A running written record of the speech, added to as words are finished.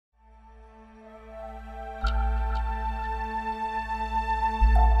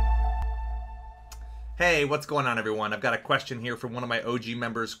Hey, what's going on, everyone? I've got a question here from one of my OG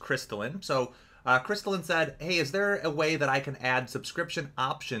members, Crystalline. So, Crystalline said, hey, is there a way that I can add subscription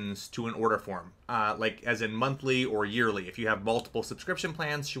options to an order form? Like as in monthly or yearly. If you have multiple subscription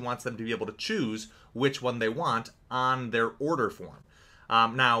plans, she wants them to be able to choose which one they want on their order form.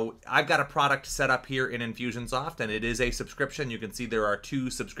 Now, I've got a product set up here in Infusionsoft, and it is a subscription. You can see there are two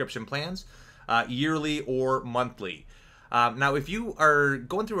subscription plans, yearly or monthly. Now, if you are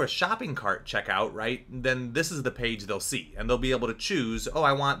going through a shopping cart checkout, right, then this is the page they'll see, and they'll be able to choose, oh,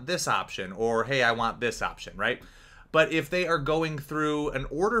 I want this option, or hey, I want this option, right? But if they are going through an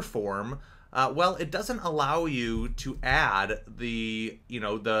order form, well, it doesn't allow you to add the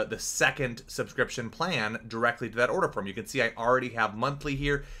second subscription plan directly to that order form. You can see I already have monthly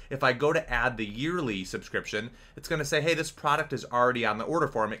here. If I go to add the yearly subscription, it's going to say, hey, this product is already on the order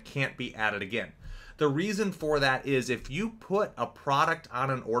form. It can't be added again. The reason for that is if you put a product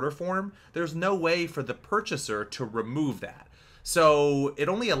on an order form, there's no way for the purchaser to remove that. So it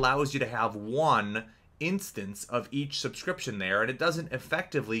only allows you to have one instance of each subscription there, and it doesn't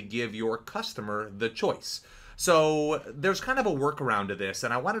effectively give your customer the choice. So there's kind of a workaround to this,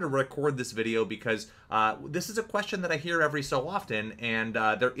 and I wanted to record this video because this is a question that I hear every so often, and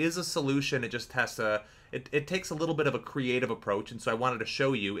there is a solution. It just has to, it takes a little bit of a creative approach, and so I wanted to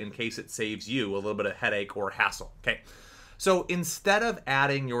show you in case it saves you a little bit of headache or hassle. Okay, so instead of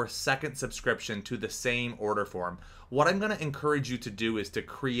adding your second subscription to the same order form, what I'm going to encourage you to do is to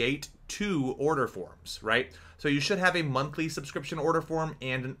create two order forms, right? So you should have a monthly subscription order form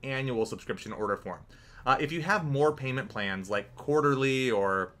and an annual subscription order form. If you have more payment plans like quarterly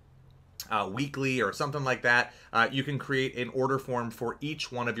or weekly or something like that, you can create an order form for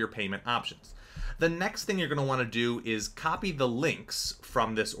each one of your payment options. The next thing you're going to want to do is copy the links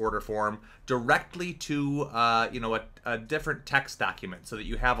from this order form directly to a different text document so that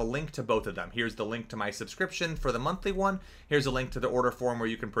you have a link to both of them. Here's the link to my subscription for the monthly one. Here's a link to the order form where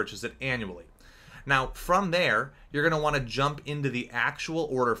you can purchase it annually. Now, from there, you're going to want to jump into the actual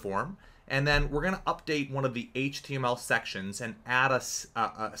order form, and then we're going to update one of the HTML sections and add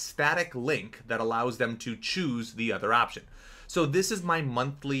a static link that allows them to choose the other option. So this is my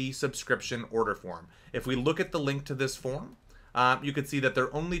monthly subscription order form. If we look at the link to this form, you can see that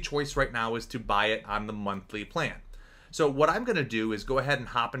their only choice right now is to buy it on the monthly plan. So what I'm going to do is go ahead and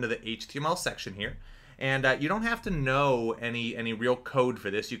hop into the HTML section here. And you don't have to know any real code for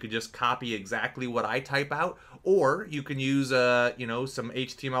this. You could just copy exactly what I type out, or you can use some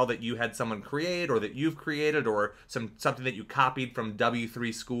HTML that you had someone create or that you've created, or something that you copied from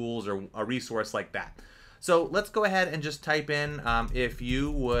W3 Schools or a resource like that. So let's go ahead and just type in if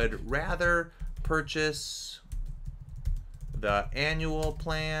you would rather purchase the annual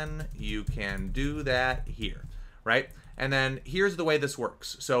plan, you can do that here, right? And then here's the way this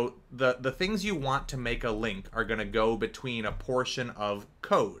works. So the things you want to make a link are going to go between a portion of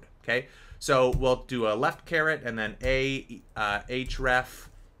code, okay? So we'll do a left caret and then href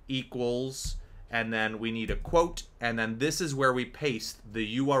equals, and then we need a quote, and then this is where we paste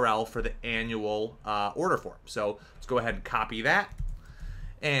the URL for the annual order form. So let's go ahead and copy that,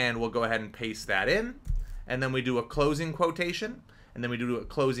 and we'll go ahead and paste that in, and then we do a closing quotation, and then we do a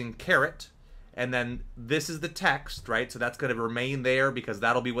closing caret, and then this is the text, right? So that's going to remain there because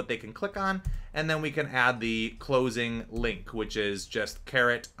that'll be what they can click on, and then we can add the closing link, which is just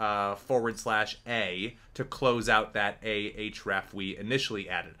caret /A to close out that href we initially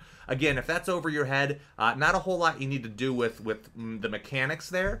added. Again, if that's over your head, not a whole lot you need to do with the mechanics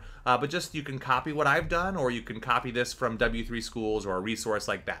there, but just you can copy what I've done, or you can copy this from W3 Schools or a resource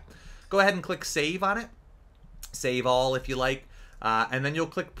like that. Go ahead and click Save on it. Save all if you like, and then you'll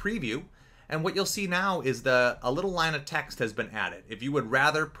click Preview. And what you'll see now is a little line of text has been added. If you would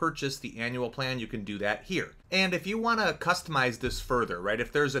rather purchase the annual plan, you can do that here. And if you want to customize this further, right,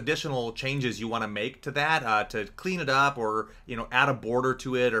 if there's additional changes you want to make to that, to clean it up, or add a border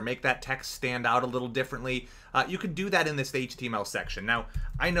to it, or make that text stand out a little differently, you can do that in this HTML section. Now,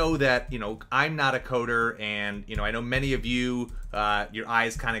 I know that I'm not a coder, and I know many of you, your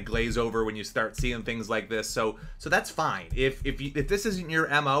eyes kind of glaze over when you start seeing things like this. So that's fine. If this isn't your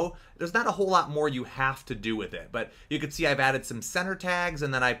MO, there's not a whole lot more you have to do with it. But you can see I've added some center tags,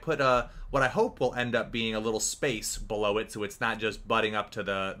 and then I put what I hope will end up being a little space below it, so it's not just butting up to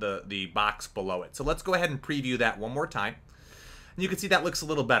the box below it. So let's go ahead and preview that one more time. And you can see that looks a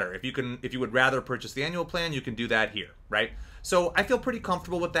little better. If you would rather purchase the annual plan, you can do that here, right? So I feel pretty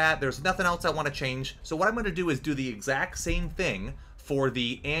comfortable with that. There's nothing else I want to change. So what I'm going to do is do the exact same thing for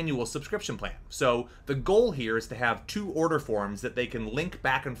the annual subscription plan. So the goal here is to have two order forms that they can link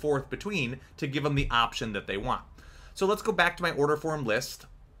back and forth between to give them the option that they want. So let's go back to my order form list.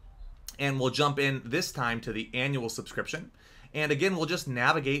 And we'll jump in this time to the annual subscription. And again, we'll just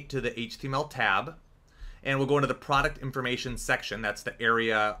navigate to the HTML tab. And we'll go into the product information section. That's the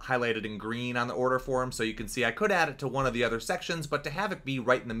area highlighted in green on the order form. So you can see I could add it to one of the other sections, but to have it be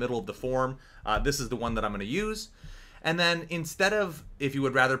right in the middle of the form, this is the one that I'm going to use. And then instead of if you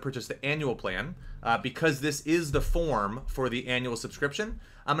would rather purchase the annual plan, because this is the form for the annual subscription,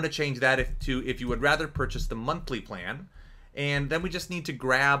 I'm going to change that to if you would rather purchase the monthly plan. And then we just need to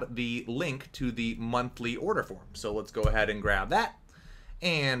grab the link to the monthly order form. So let's go ahead and grab that.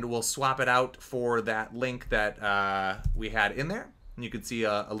 And we'll swap it out for that link that we had in there. And you can see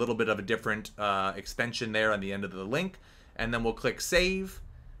a little bit of a different extension there on the end of the link. And then we'll click Save,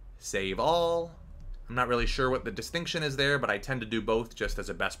 Save All. I'm not really sure what the distinction is there, but I tend to do both just as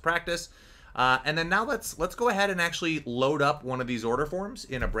a best practice. And then now let's go ahead and actually load up one of these order forms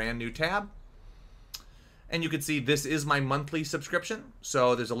in a brand new tab. And you can see this is my monthly subscription.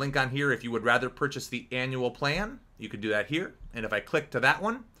 So there's a link on here. If you would rather purchase the annual plan, you could do that here. And if I click to that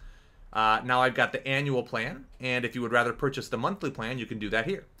one, now I've got the annual plan. And if you would rather purchase the monthly plan, you can do that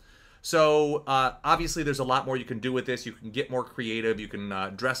here. So obviously there's a lot more you can do with this. You can get more creative. You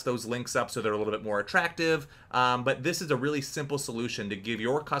can dress those links up so they're a little bit more attractive. But this is a really simple solution to give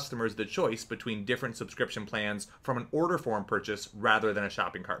your customers the choice between different subscription plans from an order form purchase rather than a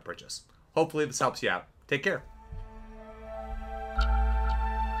shopping cart purchase. Hopefully this helps you out. Take care.